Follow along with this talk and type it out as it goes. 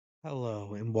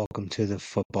Hello and welcome to the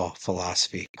Football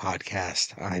Philosophy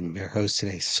Podcast. I'm your host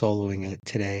today, soloing it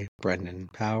today, Brendan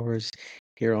Powers,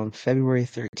 here on February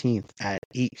 13th at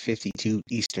 8:52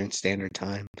 Eastern Standard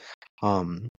Time.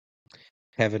 Kevin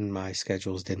and my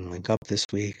schedules didn't link up this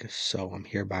week, so I'm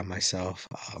here by myself.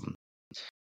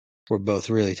 We're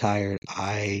both really tired.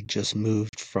 I just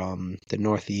moved from the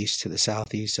northeast to the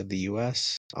southeast of the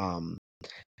US, and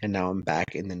now I'm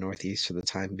back in the northeast for the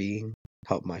time being.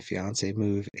 Helped my fiance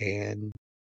move, and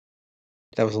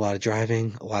that was a lot of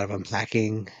driving, a lot of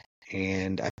unpacking,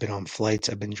 and I've been on flights,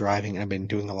 I've been driving, I've been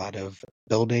doing a lot of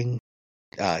building,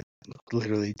 uh,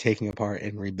 literally taking apart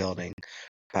and rebuilding the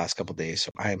past couple days. So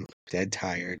I'm dead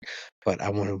tired, but I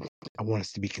want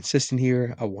us to be consistent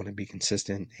here. I want to be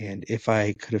consistent, and if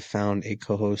I could have found a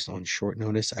co-host on short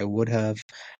notice, I would have.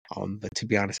 But to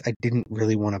be honest, I didn't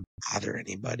really want to bother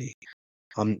anybody.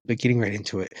 But getting right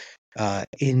into it,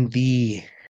 in the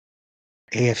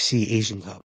AFC Asian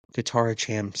Cup, Qatar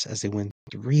champs as they win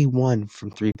 3-1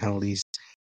 from 3 penalties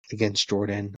against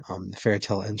Jordan. The fairy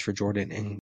tale ends for Jordan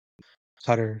and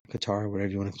Qatar, whatever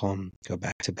you want to call them, go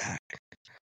back to back.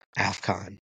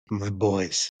 Afcon, my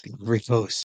boys, the Ivory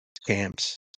Coast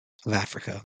champs of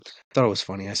Africa. I thought it was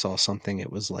funny. I saw something.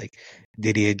 It was like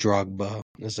Didier Drogba.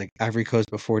 It was like Ivory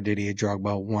Coast before Didier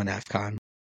Drogba won Afcon.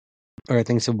 Or I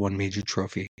think it's one major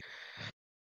trophy.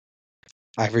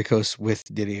 Ivory Coast with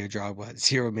Didier Drogba,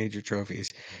 0 major trophies.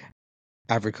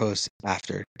 Ivory Coast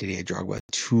after Didier Drogba,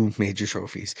 2 major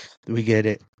trophies. We get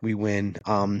it. We win.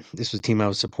 This was a team I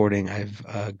was supporting. I have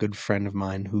a good friend of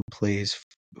mine who is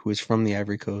from the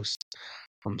Ivory Coast.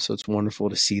 So it's wonderful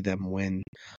to see them win.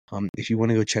 If you want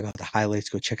to go check out the highlights,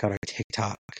 go check out our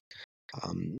TikTok.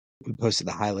 We posted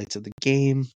the highlights of the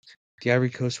game. The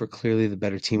Ivory Coast were clearly the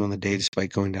better team on the day,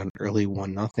 despite going down early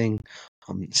 1-0.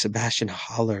 Sebastian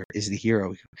Haller is the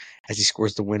hero as he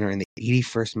scores the winner in the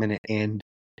 81st minute, and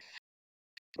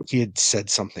he had said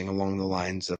something along the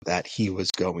lines of that he was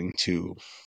going to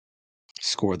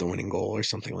score the winning goal or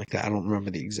something like that. I don't remember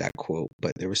the exact quote,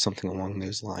 but there was something along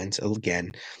those lines.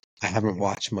 Again, I haven't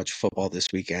watched much football this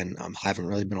weekend. Haven't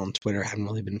really been on Twitter. Haven't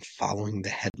really been following the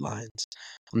headlines.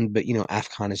 But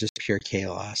Afcon is just pure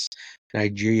chaos.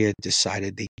 Nigeria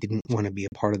decided they didn't want to be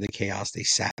a part of the chaos. They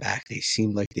sat back. They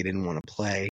seemed like they didn't want to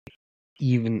play.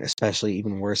 Especially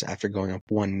even worse after going up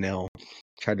 1-0.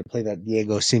 Tried to play that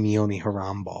Diego Simeone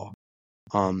haram ball.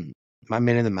 My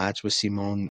man of the match was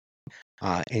Simon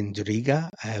Endriga.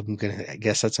 I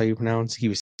guess that's how you pronounce. He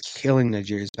was killing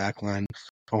Nigeria's backline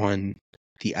on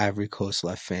the Ivory Coast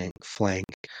left flank,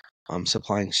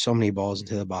 supplying so many balls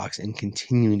into the box and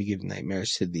continuing to give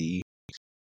nightmares to the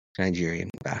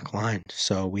Nigerian backline.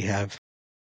 So we have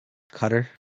Qatar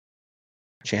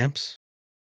champs,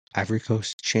 Ivory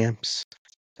Coast champs.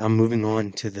 I'm moving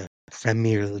on to the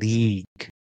Premier League.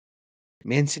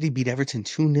 Man City beat Everton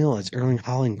 2-0 as Erling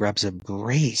Haaland grabs a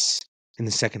brace in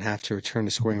the second half to return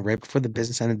to scoring right before the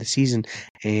business end of the season.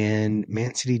 And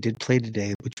Man City did play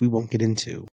today, which we won't get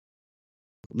into.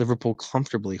 Liverpool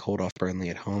comfortably hold off Burnley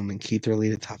at home and keep their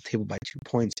lead at top table by 2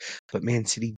 points. But Man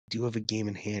City do have a game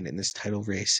in hand in this title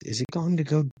race. Is it going to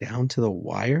go down to the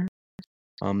wire?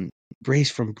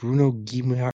 Brace from Bruno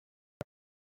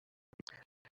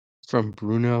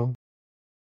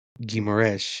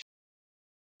Guimaraes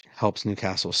helps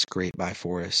Newcastle scrape by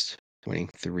Forest, winning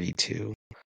 3-2.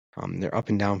 They're up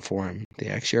and down form. They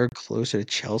actually are closer to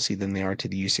Chelsea than they are to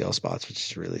the UCL spots,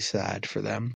 which is really sad for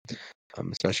them,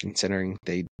 especially considering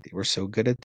they were so good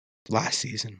at last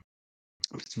season.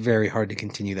 It's very hard to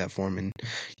continue that form in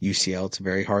UCL. It's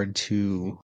very,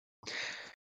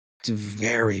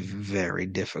 very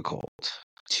difficult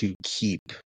to keep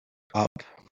up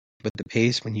with the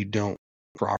pace when you don't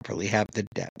properly have the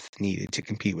depth needed to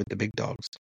compete with the big dogs.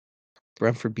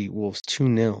 Brentford beat Wolves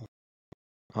 2-0.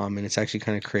 And it's actually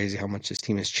kind of crazy how much this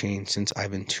team has changed since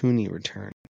Ivan Toney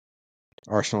returned.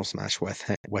 Arsenal smashed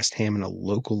West Ham in a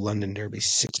local London derby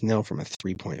 6-0 from a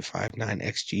 3.59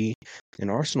 XG,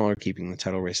 and Arsenal are keeping the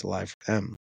title race alive for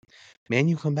them. Man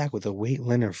U come back with a late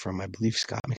winner from, I believe,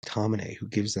 Scott McTominay, who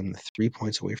gives them the 3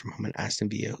 points away from home, and Aston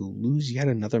Villa, who lose yet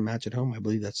another match at home. I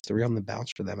believe that's 3 on the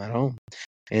bounce for them at home.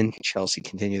 And Chelsea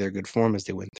continue their good form as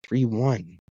they win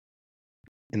 3-1.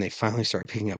 And they finally start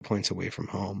picking up points away from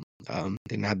home.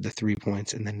 They nabbed the 3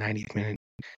 points in the 90th minute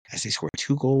as they score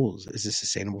 2 goals. Is this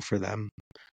sustainable for them?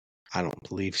 I don't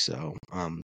believe so.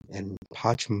 And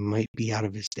Poch might be out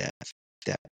of his depth.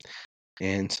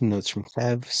 And some notes from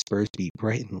Kev. Spurs beat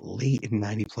Brighton late in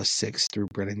 90+6 through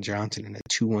Brennan Johnson in a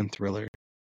 2-1 thriller.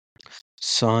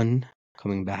 Son,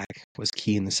 coming back, was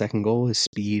key in the second goal. His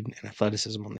speed and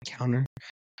athleticism on the counter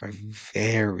are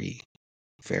very,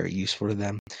 very useful to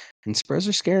them. And Spurs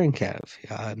are scaring Kev.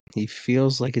 He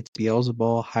feels like it's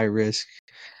Beelzebub, high risk.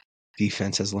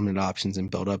 Defense has limited options and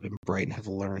build up, and Brighton have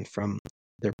learned from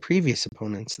their previous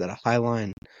opponents that a high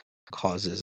line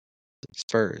causes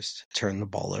Spurs to turn the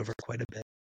ball over quite a bit.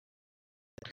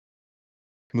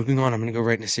 Moving on, I'm going to go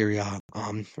right into Serie A.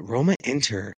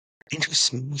 Inter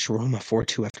smashed Roma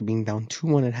 4-2 after being down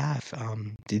 2-1 at half.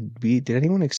 Did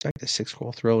anyone expect a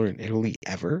 6-goal thriller in Italy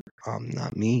ever?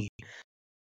 Not me.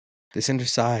 This Inter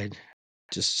side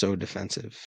just so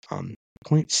defensive.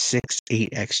 0.68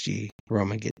 xG,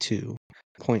 Roma get 2.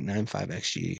 0.95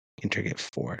 xG, Inter get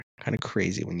 4. Kind of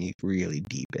crazy when you really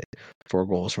deep it. 4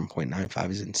 goals from 0.95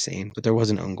 is insane, but there was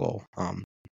an own goal.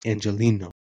 Angelino.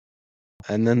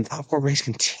 And then the top 4 race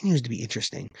continues to be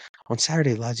interesting. On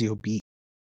Saturday, Lazio beat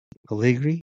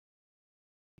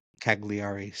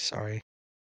Cagliari,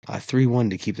 3-1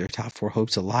 to keep their top 4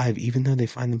 hopes alive, even though they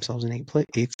find themselves in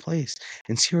 8th place.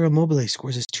 And Ciro Immobile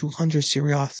scores his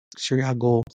 200th Serie A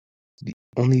goal,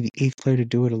 only the 8th player to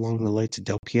do it, along the likes of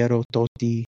Del Piero,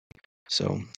 Totti.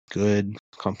 So, good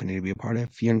company to be a part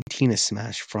of. Fiorentina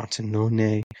smashed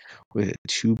Frosinone with a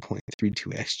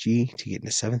 2.32 xG to get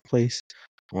into 7th place,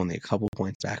 only a couple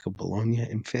points back of Bologna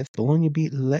in 5th. Bologna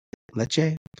beat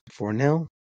Lecce 4-0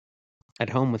 at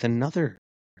home with another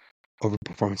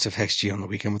overperformance of XG on the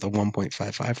weekend with a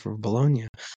 1.55 for Bologna.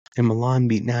 And Milan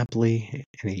beat Napoli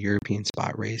in a European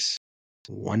spot race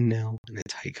 1-0 in a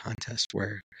tight contest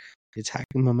where the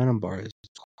attacking momentum bar is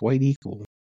quite equal,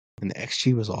 and the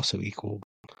XG was also equal,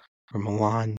 where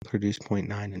Milan produced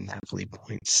 0.9 and Napoli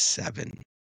 0.7.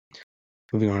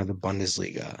 Moving on to the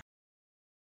Bundesliga.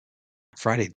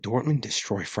 Friday, Dortmund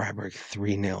destroy Freiburg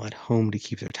 3-0 at home to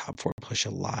keep their top 4 push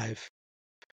alive,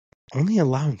 only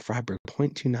allowing Freiburg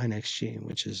 0.29 xG,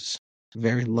 which is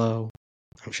very low.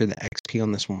 I'm sure the XP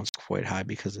on this one was quite high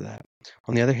because of that.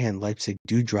 On the other hand, Leipzig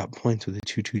do drop points with a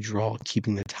 2-2 draw,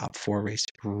 keeping the top 4 race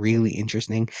really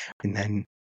interesting. And then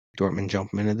Dortmund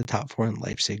jump into the top 4 and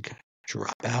Leipzig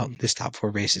drop out. This top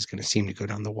 4 race is going to seem to go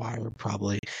down the wire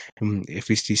probably. And if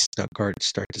we see Stuttgart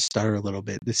start to stutter a little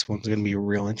bit, this one's going to be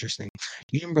real interesting.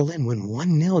 Union Berlin win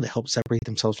 1-0 to help separate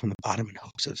themselves from the bottom in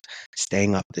hopes of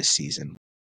staying up this season.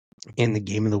 In the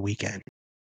game of the weekend,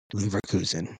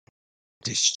 Leverkusen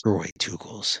destroyed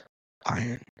Tuchel's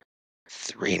Bayern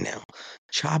 3-0.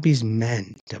 Xabi's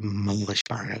men demolished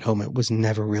Bayern at home. It was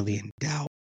never really in doubt,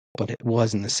 but it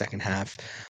was in the second half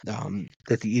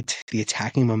that the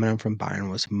attacking momentum from Bayern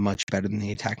was much better than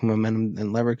the attacking momentum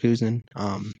in Leverkusen.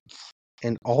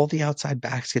 And all the outside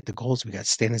backs get the goals. We got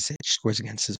Stanisic scores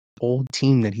against his old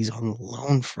team that he's on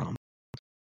loan from.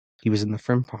 He was in the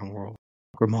Frimpong world.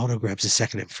 Grimaldo grabs a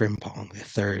second at Frimpong, the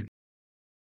third.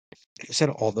 I said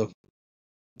all the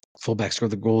fullbacks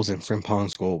scored the goals, and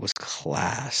Frimpong's goal was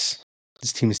class.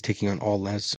 This team is taking on all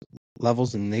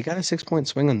levels, and they got a 6-point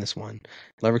swing on this one.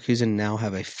 Leverkusen now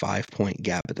have a 5-point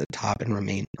gap at the top and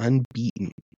remain unbeaten,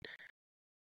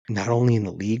 not only in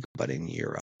the league, but in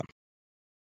Europe.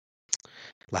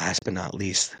 Last but not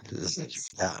least, this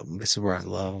is where I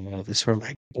love. This is where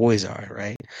my boys are,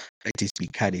 right? Betis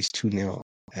beat Cadiz 2-0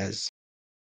 as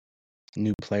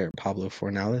new player Pablo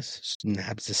Fornals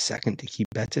nabs the second to keep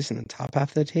Betis in the top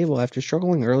half of the table after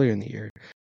struggling earlier in the year.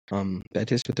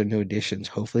 Betis with their new additions,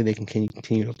 hopefully they can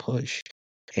continue to push.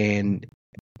 And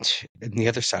on the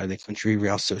other side of the country,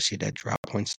 Real Sociedad drop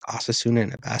points to Osasuna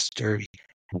in a vast derby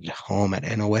at home at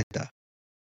Anoeta.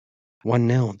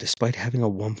 1-0, despite having a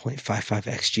 1.55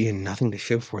 xG and nothing to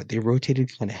show for it. They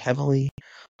rotated kind of heavily.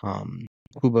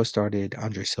 Kubo started,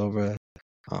 Andre Silva.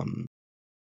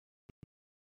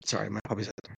 Sorry, my puppy's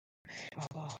out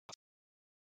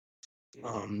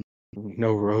there.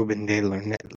 No Robin de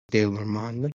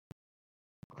Lermont.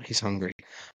 He's hungry.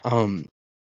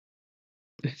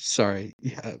 Sorry.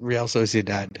 Yeah, Real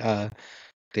Sociedad.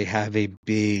 They have a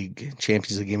big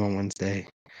Champions League game on Wednesday.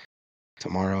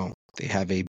 Tomorrow, they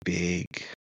have a big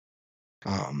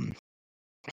Copa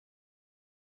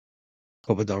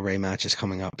del Rey matches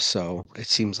coming up, so it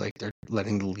seems like they're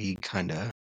letting the league kind of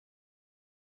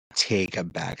take a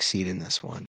back seat in this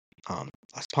one.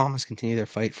 Las Palmas continue their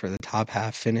fight for the top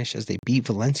half finish as they beat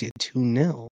Valencia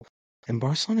 2-0, and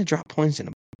Barcelona dropped points at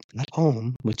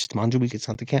home, which is Montjuic, it's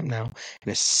not the camp now, in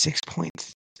a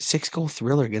 6-goal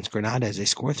thriller against Granada as they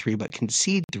score 3 but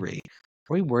concede 3.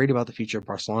 Are we worried about the future of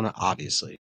Barcelona?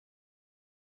 Obviously.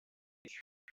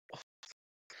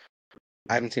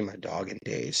 I haven't seen my dog in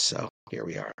days, so here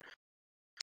we are.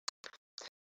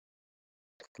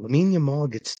 Lamine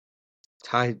Yamal gets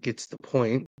the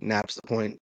point, naps the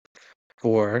point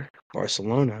for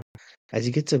Barcelona as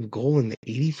he gets a goal in the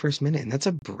 81st minute, and that's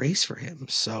a brace for him.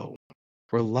 So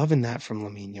we're loving that from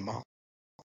Lamine Yamal.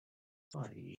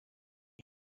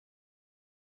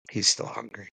 He's still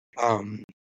hungry.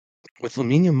 With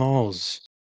Lamine Yamal's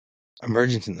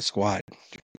emergence in the squad,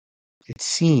 it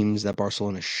seems that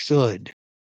Barcelona should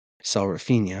sell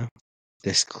Rafinha.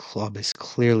 This club is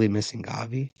clearly missing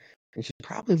Gavi. They should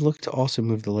probably look to also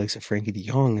move the legs of Frankie de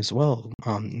Jong as well,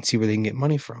 and see where they can get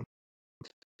money from.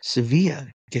 Sevilla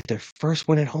get their first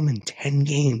win at home in 10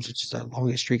 games, which is the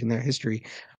longest streak in their history,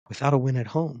 without a win at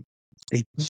home. They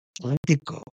beat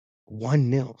Atletico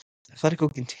 1-0.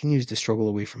 Atletico continues to struggle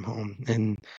away from home,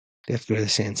 and they have to go to the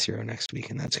San Siro next week,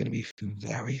 and that's going to be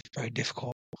very, very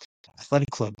difficult. Athletic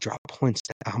Club dropped points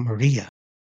to Almeria,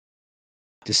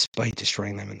 despite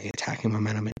destroying them in the attacking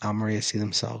momentum, and Almeria see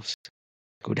themselves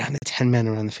go down to 10 men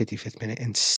around the 55th minute,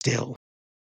 and still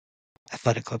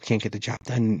Athletic Club can't get the job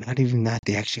done. Not even that,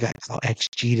 they actually got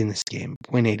XG'd in this game,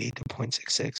 0.88 to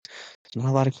 0.66. There's not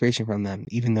a lot of creation from them,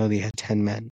 even though they had 10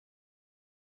 men.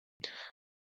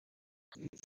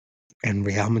 And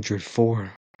Real Madrid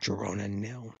 4, Girona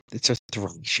 0. It's a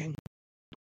thrashing.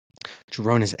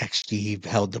 Girona's XG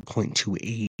held to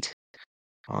 0.28.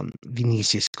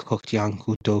 Vinicius cooked Jan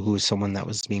Couto, who is someone that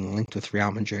was being linked with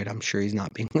Real Madrid. I'm sure he's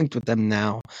not being linked with them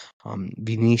now.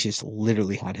 Vinicius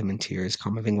literally had him in tears.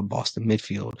 Camavinga bossed the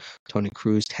midfield. Toni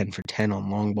Kroos 10 for 10 on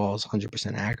long balls,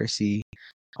 100% accuracy.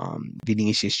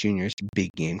 Vinicius Jr.'s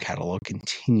big game catalog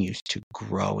continues to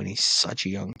grow, and he's such a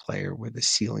young player where the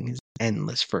ceiling is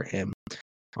endless for him.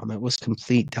 It was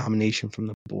complete domination from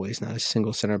the boys, not a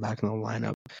single center back in the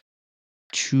lineup.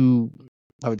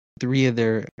 Three of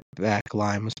their back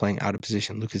line was playing out of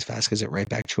position. Lucas Vazquez at right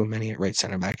back, Tchouaméni at right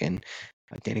center back, and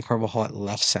Danny Carvajal at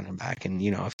left center back. And,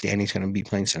 if Danny's going to be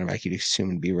playing center back, you'd assume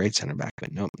it'd be right center back,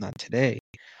 but nope, not today.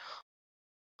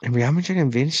 And Real Madrid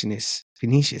and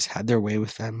Vinicius had their way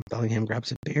with them. Bellingham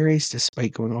grabs a berries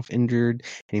despite going off injured,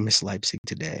 and he missed Leipzig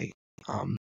today.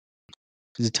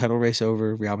 Is the title race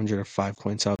over? Real Madrid are 5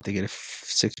 points up. They get a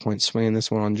 6-point swing in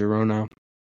this one on Girona.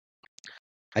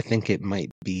 I think it might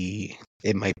be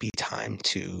time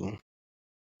to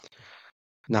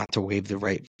not to wave the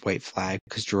white flag,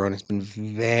 because Girona's been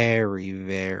very,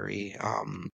 very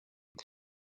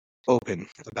open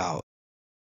about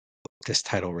this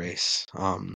title race.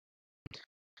 And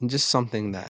just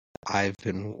something that I've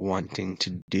been wanting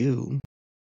to do,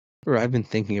 or I've been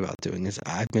thinking about doing, is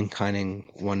I've been kind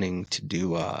of wanting to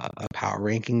do a power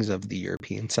rankings of the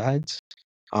European sides.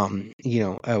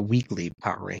 A weekly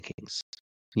power rankings.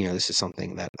 This is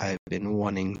something that I've been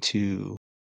wanting to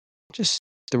just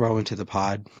throw into the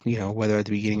pod, whether at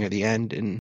the beginning or the end.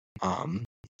 And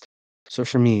so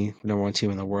for me, the number one team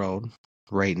in the world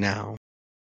right now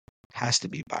has to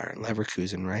be Bayern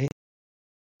Leverkusen, right?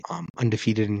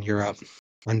 Undefeated in Europe,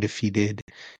 undefeated.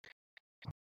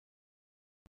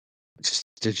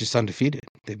 They're just undefeated.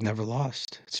 They've never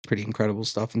lost. It's pretty incredible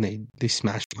stuff, and they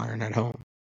smashed Bayern at home.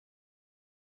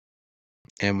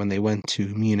 And when they went to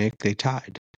Munich, they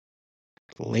tied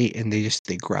late, and they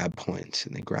grab points,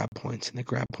 and they grab points, and they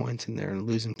grab points, and they're in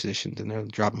losing positions, and they're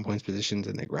dropping points positions,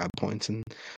 and they grab points, and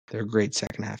they're a great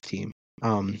second half team.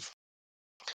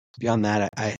 Beyond that,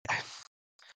 I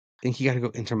think you got to go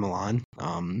Inter Milan.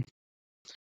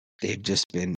 They've just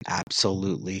been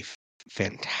absolutely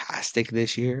fantastic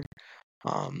this year.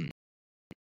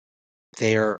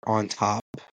 They are on top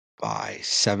by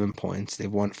 7 points.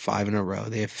 They've won 5 in a row.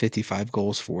 They have 55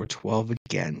 goals for, 12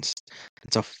 against.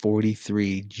 It's a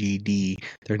 43 GD.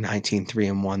 They're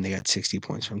 19-3-1. They got 60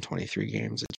 points from 23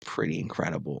 games. It's pretty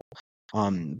incredible.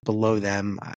 Below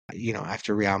them,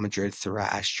 after Real Madrid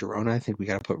thrashed Girona, I think we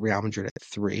got to put Real Madrid at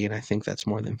 3, and I think that's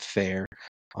more than fair.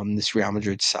 This Real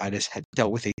Madrid side has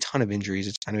dealt with a ton of injuries.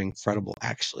 It's kind of incredible,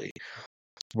 actually,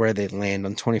 where they land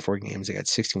on 24 games. They got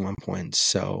 61 points,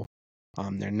 so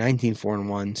they're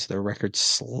 19-4-1, so their record's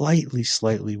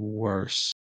slightly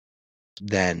worse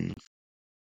than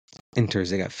Inter's.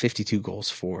 They got 52 goals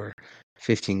for,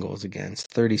 15 goals against,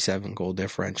 37 goal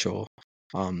differential.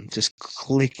 Just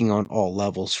clicking on all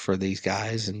levels for these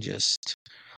guys, and just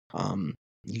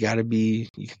you gotta be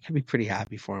pretty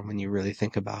happy for them when you really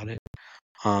think about it.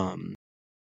 And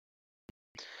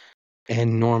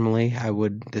normally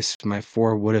my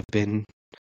 4 would have been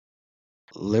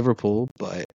Liverpool,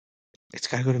 but it's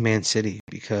got to go to Man City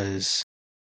because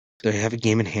they have a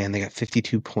game in hand. They got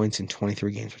 52 points in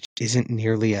 23 games, which isn't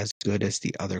nearly as good as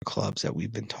the other clubs that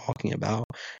we've been talking about.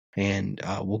 And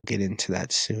we'll get into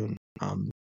that soon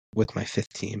with my 5th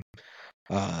team.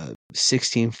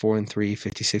 16, 4-3,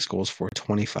 56 goals for,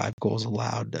 25 goals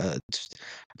allowed. I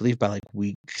believe by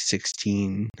week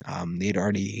 16, they'd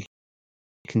already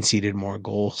conceded more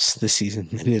goals this season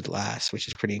than they did last, which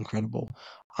is pretty incredible.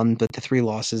 But the 3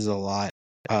 losses is a lot.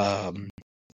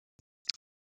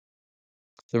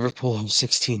 Liverpool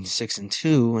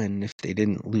 16-6-2, and if they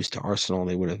didn't lose to Arsenal,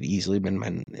 they would have easily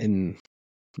been in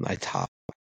my top.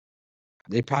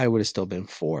 They probably would have still been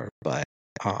 4, but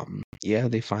yeah,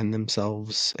 they find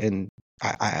themselves, and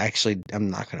I'm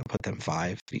not going to put them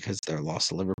 5 because they're lost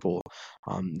to Liverpool.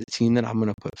 The team that I'm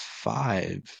going to put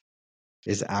 5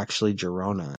 is actually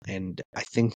Girona, and I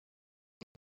think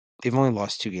they've only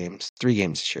lost 3 games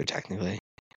this year technically.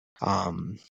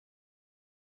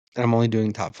 And I'm only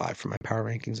doing top 5 for my power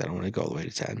rankings. I don't want to go all the way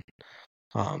to 10.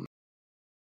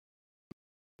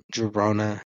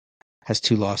 Girona has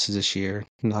 2 losses this year,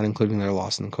 not including their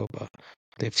loss in the Copa.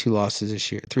 They have 2 losses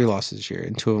this year, 3 losses this year,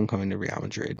 and 2 of them coming to Real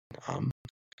Madrid,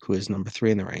 who is number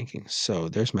 3 in the rankings. So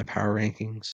there's my power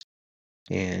rankings.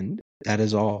 And that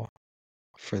is all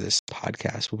for this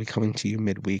podcast. We'll be coming to you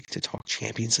midweek to talk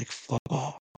Champions League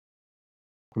football.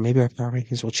 Or maybe our power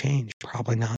rankings will change.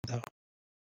 Probably not, though.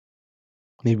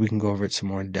 Maybe we can go over it some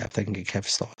more in depth. I can get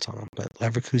Kev's thoughts on them. But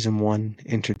Leverkusen 1,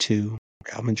 Inter 2,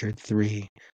 Real Madrid 3,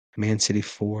 Man City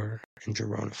 4, and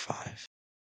Girona 5.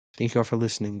 Thank you all for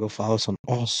listening. Go follow us on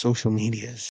all social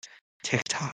medias.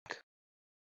 TikTok,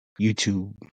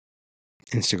 YouTube,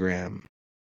 Instagram,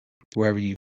 wherever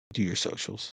you do your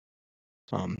socials.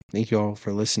 Thank you all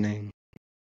for listening.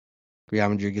 Real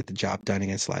Madrid get the job done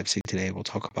against Leipzig today. We'll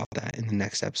talk about that in the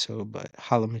next episode. But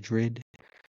holla Madrid,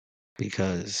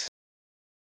 because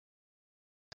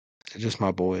they're just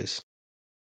my boys.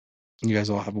 You guys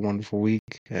all have a wonderful week.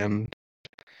 And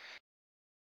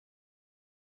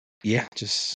yeah,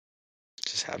 just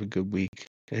have a good week.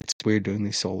 It's weird doing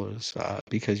these solos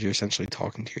because you're essentially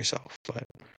talking to yourself. But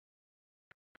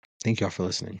thank you all for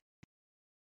listening.